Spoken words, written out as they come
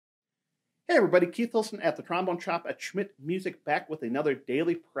Hey everybody, Keith Wilson at the Trombone Shop at Schmidt Music back with another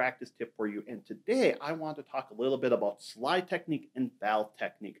daily practice tip for you. And today I want to talk a little bit about slide technique and valve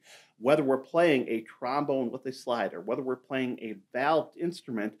technique. Whether we're playing a trombone with a slide or whether we're playing a valved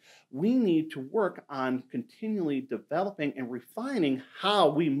instrument, we need to work on continually developing and refining how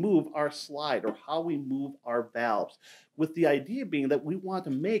we move our slide or how we move our valves. With the idea being that we want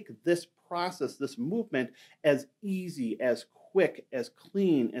to make this process, this movement, as easy, as quick, as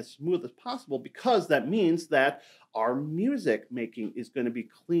clean, as smooth as possible, because that means that our music making is going to be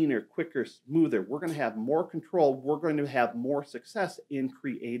cleaner, quicker, smoother. We're going to have more control. We're going to have more success in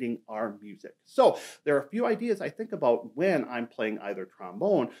creating our music. So there are a few ideas I think about when I'm playing either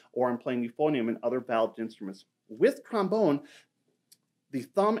trombone or I'm playing euphonium and other valved instruments. With trombone, the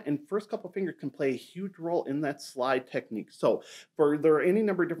thumb and first couple fingers can play a huge role in that slide technique. So there are any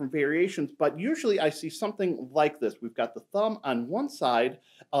number of different variations, but usually I see something like this. We've got the thumb on one side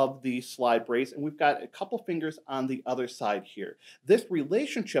of the slide brace, and we've got a couple fingers on the other side here. This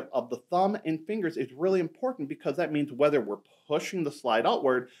relationship of the thumb and fingers is really important because that means whether we're pushing the slide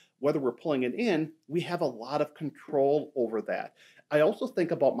outward, whether we're pulling it in, we have a lot of control over that. I also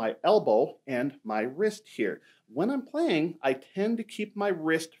think about my elbow and my wrist here. When I'm playing, I tend to keep my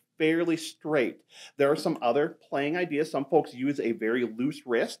wrist fairly straight. There are some other playing ideas. Some folks use a very loose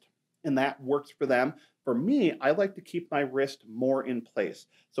wrist, and that works for them. For me, I like to keep my wrist more in place.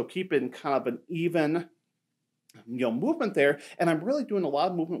 So keep it in kind of an even movement there, and I'm really doing a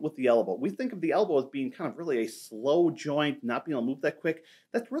lot of movement with the elbow. We think of the elbow as being kind of really a slow joint, not being able to move that quick.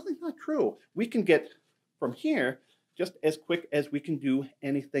 That's really not true. We can get from here just as quick as we can do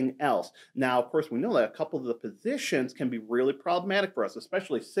anything else. Now, of course, we know that a couple of the positions can be really problematic for us,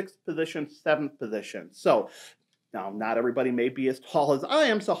 especially 6th position, 7th position. So now, not everybody may be as tall as I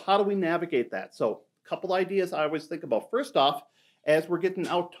am, so how do we navigate that? So a couple ideas I always think about. First off, as we're getting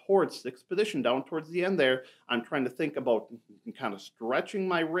out towards 6th position, down towards the end there, I'm trying to think about kind of stretching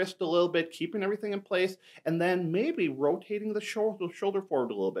my wrist a little bit, keeping everything in place, and then maybe rotating the shoulder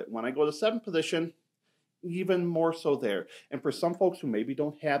forward a little bit. When I go to 7th position, even more so there. And for some folks who maybe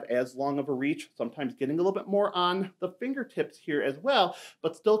don't have as long of a reach, sometimes getting a little bit more on the fingertips here as well,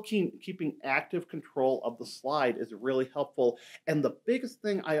 but still keeping active control of the slide is really helpful. And the biggest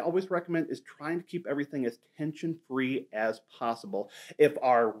thing I always recommend is trying to keep everything as tension-free as possible. If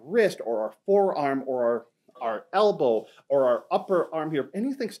our wrist or our forearm or our elbow or our upper arm here, if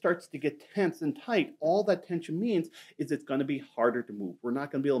anything starts to get tense and tight, all that tension means is it's going to be harder to move. We're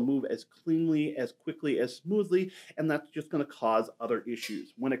not going to be able to move as cleanly, as quickly, as smoothly, and that's just going to cause other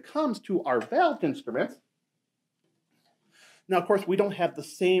issues. When it comes to our valved instruments, now, of course, we don't have the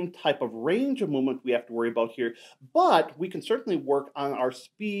same type of range of movement we have to worry about here, but we can certainly work on our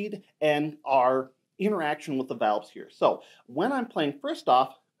speed and our interaction with the valves here. So when I'm playing, first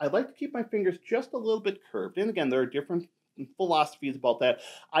off, I like to keep my fingers just a little bit curved. And again, there are different philosophies about that.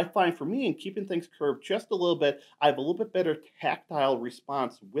 I find for me, in keeping things curved just a little bit, I have a little bit better tactile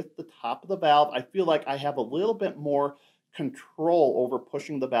response with the top of the valve. I feel like I have a little bit more control over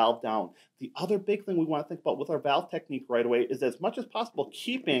pushing the valve down. The other big thing we want to think about with our valve technique right away is, as much as possible,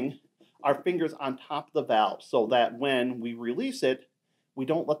 keeping our fingers on top of the valve so that when we release it, we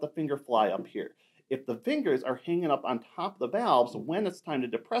don't let the finger fly up here. If the fingers are hanging up on top of the valves, when it's time to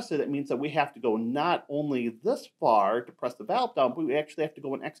depress it, it means that we have to go not only this far to press the valve down, but we actually have to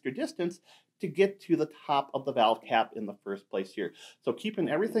go an extra distance to get to the top of the valve cap in the first place here. So keeping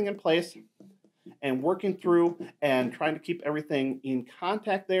everything in place and working through and trying to keep everything in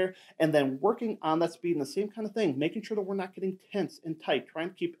contact there, and then working on that speed and the same kind of thing, making sure that we're not getting tense and tight, trying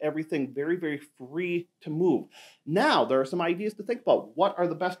to keep everything very, very free to move. Now, there are some ideas to think about. What are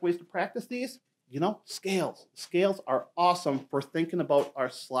the best ways to practice these? Scales. Scales are awesome for thinking about our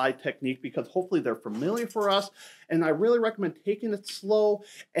slide technique because hopefully they're familiar for us. And I really recommend taking it slow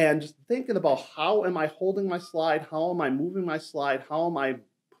and just thinking about, how am I holding my slide? How am I moving my slide? How am I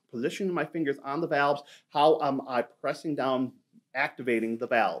positioning my fingers on the valves? How am I pressing down, activating the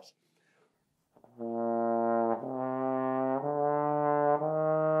valves?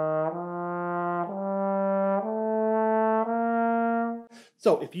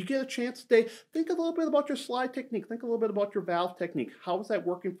 So if you get a chance today, think a little bit about your slide technique. Think a little bit about your valve technique. How is that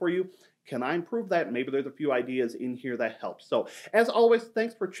working for you? Can I improve that? Maybe there's a few ideas in here that help. So as always,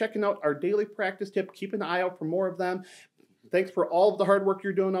 thanks for checking out our daily practice tip. Keep an eye out for more of them. Thanks for all of the hard work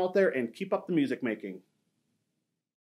you're doing out there, and keep up the music making.